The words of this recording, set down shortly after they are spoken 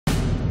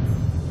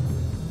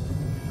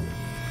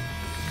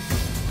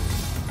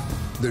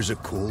There's a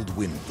cold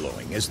wind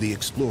blowing as the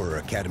Explorer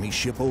Academy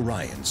ship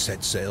Orion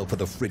sets sail for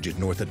the frigid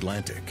North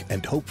Atlantic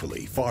and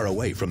hopefully far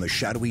away from the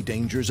shadowy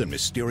dangers and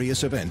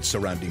mysterious events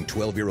surrounding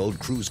 12-year-old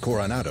Cruz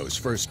Coronado's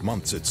first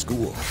months at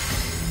school.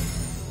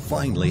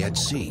 Finally at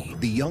sea,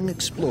 the young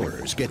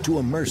explorers get to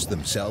immerse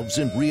themselves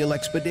in real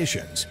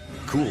expeditions,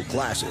 cool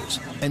classes,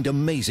 and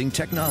amazing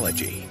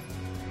technology.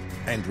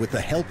 And with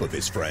the help of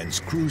his friends,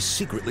 Cruz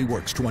secretly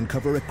works to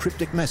uncover a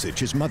cryptic message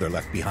his mother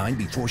left behind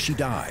before she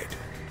died.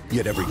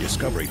 Yet every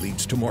discovery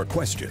leads to more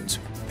questions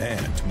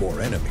and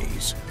more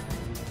enemies.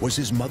 Was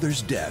his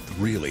mother's death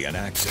really an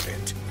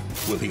accident?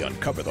 Will he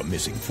uncover the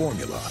missing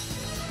formula?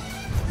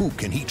 Who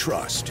can he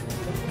trust?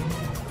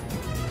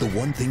 The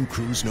one thing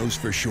Cruz knows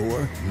for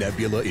sure,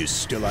 Nebula is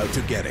still out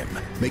to get him,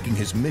 making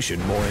his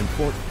mission more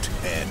important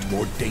and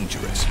more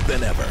dangerous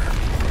than ever.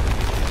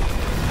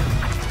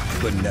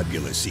 The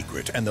Nebula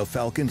Secret and the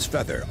Falcon's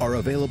Feather are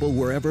available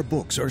wherever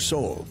books are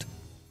sold.